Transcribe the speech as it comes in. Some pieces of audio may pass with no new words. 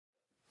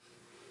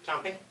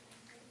Tom Paine.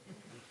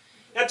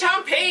 Now,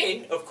 Tom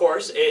Paine, of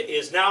course,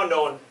 is now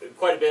known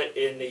quite a bit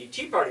in the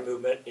Tea Party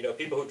movement. You know,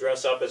 people who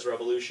dress up as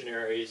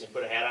revolutionaries and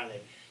put a hat on.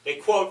 They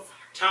quote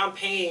Tom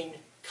Paine,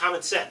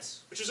 Common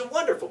Sense, which is a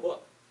wonderful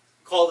book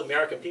called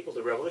American People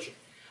to Revolution.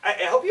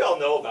 I hope you all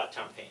know about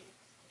Tom Paine.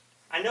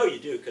 I know you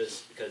do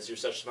because you're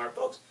such smart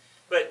folks.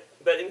 But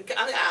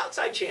on the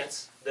outside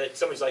chance that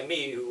somebody's like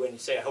me, who when you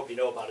say I hope you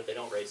know about it, they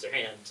don't raise their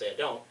hand and say I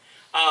don't.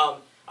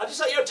 I'll just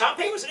let you know, Tom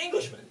Paine was an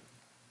Englishman.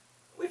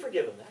 We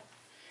forgive him that.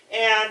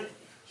 And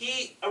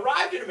he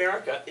arrived in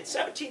America in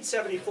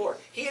 1774.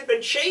 He had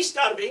been chased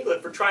out of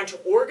England for trying to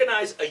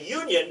organize a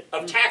union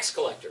of tax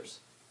collectors.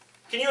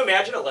 Can you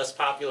imagine a less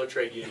popular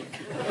trade union?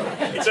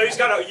 And so he's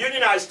got to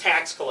unionize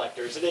tax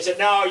collectors. And they said,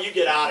 no, you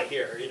get out of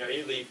here. You know,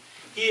 you leave.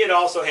 He had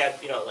also had,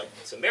 you know, like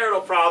some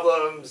marital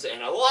problems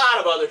and a lot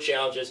of other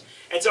challenges.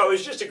 And so it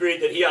was just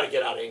agreed that he ought to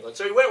get out of England.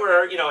 So he went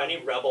where, you know, any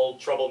rebel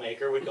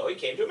troublemaker would go. He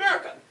came to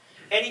America.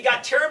 And he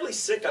got terribly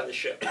sick on the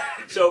ship.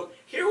 So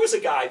here was a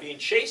guy being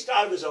chased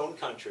out of his own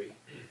country,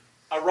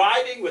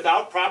 arriving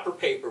without proper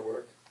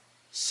paperwork,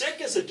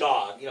 sick as a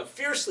dog, you know,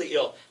 fiercely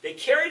ill. They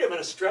carried him in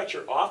a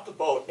stretcher off the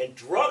boat and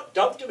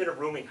dumped him in a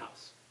rooming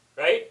house,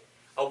 right?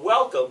 A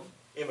welcome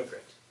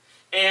immigrant.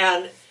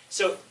 And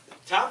so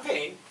Tom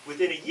Paine,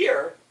 within a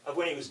year of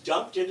when he was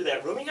dumped into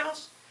that rooming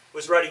house,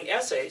 was writing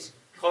essays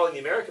calling the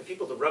American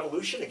people to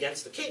revolution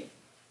against the king,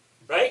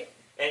 right?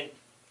 And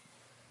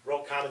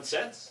wrote Common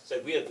Sense,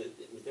 said we have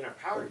within our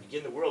power to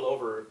begin the world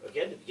over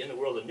again, to begin the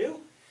world anew.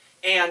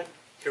 And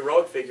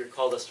heroic figure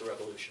called us to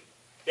revolution.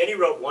 Then he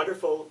wrote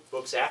wonderful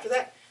books after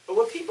that. But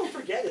what people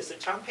forget is that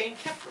Tom Paine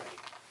kept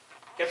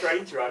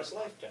writing throughout his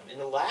lifetime. And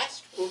the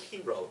last book he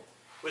wrote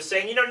was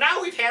saying, you know,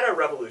 now we've had our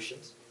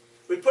revolutions.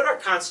 We put our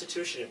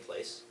Constitution in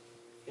place,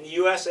 in the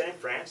US and in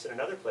France and in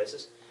other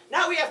places.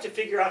 Now we have to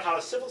figure out how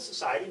a civil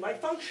society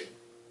might function.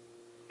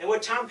 And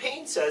what Tom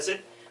Paine says that,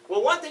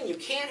 well, one thing you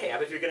can't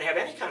have if you're going to have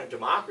any kind of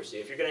democracy,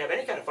 if you're going to have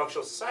any kind of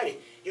functional society,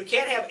 you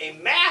can't have a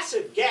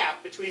massive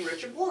gap between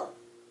rich and poor.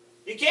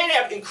 You can't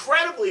have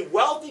incredibly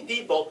wealthy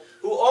people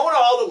who own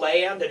all the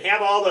land and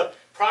have all the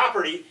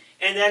property,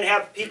 and then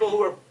have people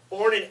who are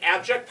born in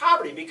abject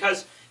poverty.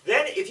 Because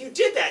then if you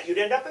did that, you'd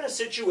end up in a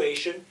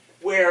situation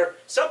where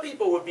some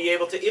people would be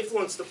able to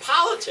influence the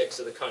politics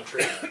of the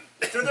country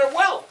through their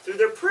wealth, through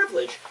their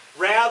privilege,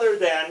 rather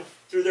than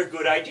through their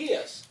good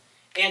ideas.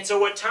 And so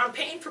what Tom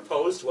Paine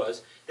proposed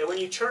was that when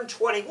you turned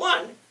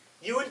 21,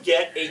 you would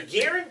get a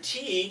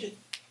guaranteed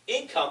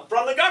income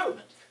from the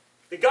government.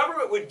 The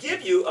government would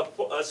give you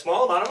a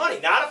small amount of money,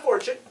 not a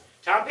fortune.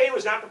 Tom Paine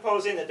was not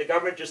proposing that the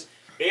government just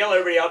bail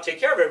everybody out, take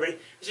care of everybody.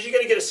 He said you're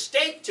going to get a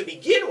stake to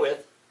begin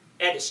with,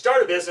 and to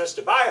start a business,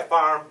 to buy a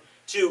farm,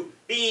 to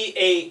be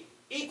an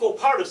equal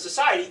part of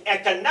society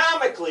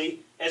economically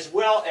as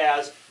well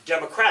as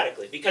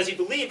democratically, because he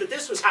believed that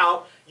this was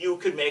how you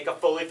could make a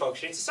fully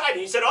functioning society.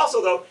 He said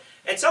also, though,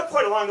 at some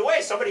point along the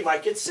way, somebody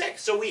might get sick,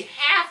 so we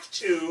have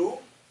to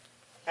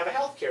have a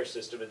health care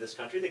system in this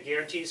country that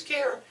guarantees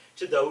care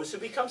to those who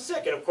become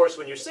sick. And of course,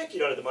 when you're sick, you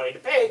don't have the money to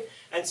pay.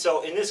 And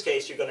so in this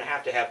case, you're going to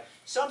have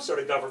some sort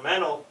of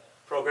governmental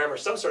program or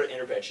some sort of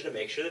intervention to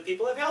make sure that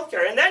people have health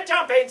care. And then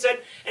Tom Paine said,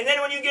 and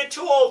then when you get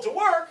too old to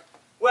work,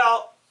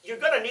 well, you're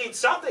going to need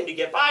something to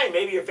get by. And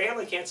maybe your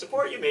family can't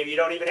support you. Maybe you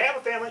don't even have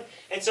a family.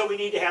 And so we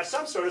need to have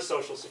some sort of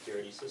social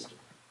security system.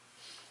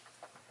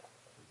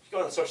 If you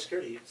go on the Social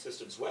Security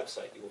System's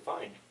website, you will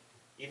find,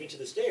 even to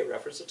this day, a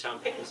reference to Tom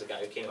Paine as the guy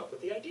who came up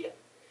with the idea.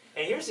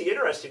 And here's the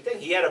interesting thing.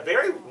 He had a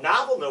very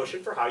novel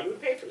notion for how you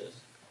would pay for this.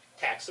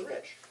 Tax the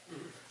rich.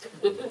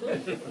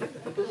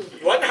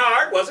 It wasn't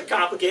hard, wasn't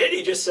complicated.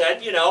 He just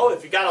said, you know,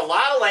 if you got a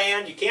lot of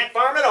land, you can't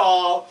farm it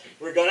all,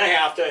 we're going to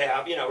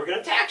have, you know, we're going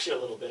to tax you a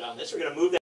little bit on this. We're going to move that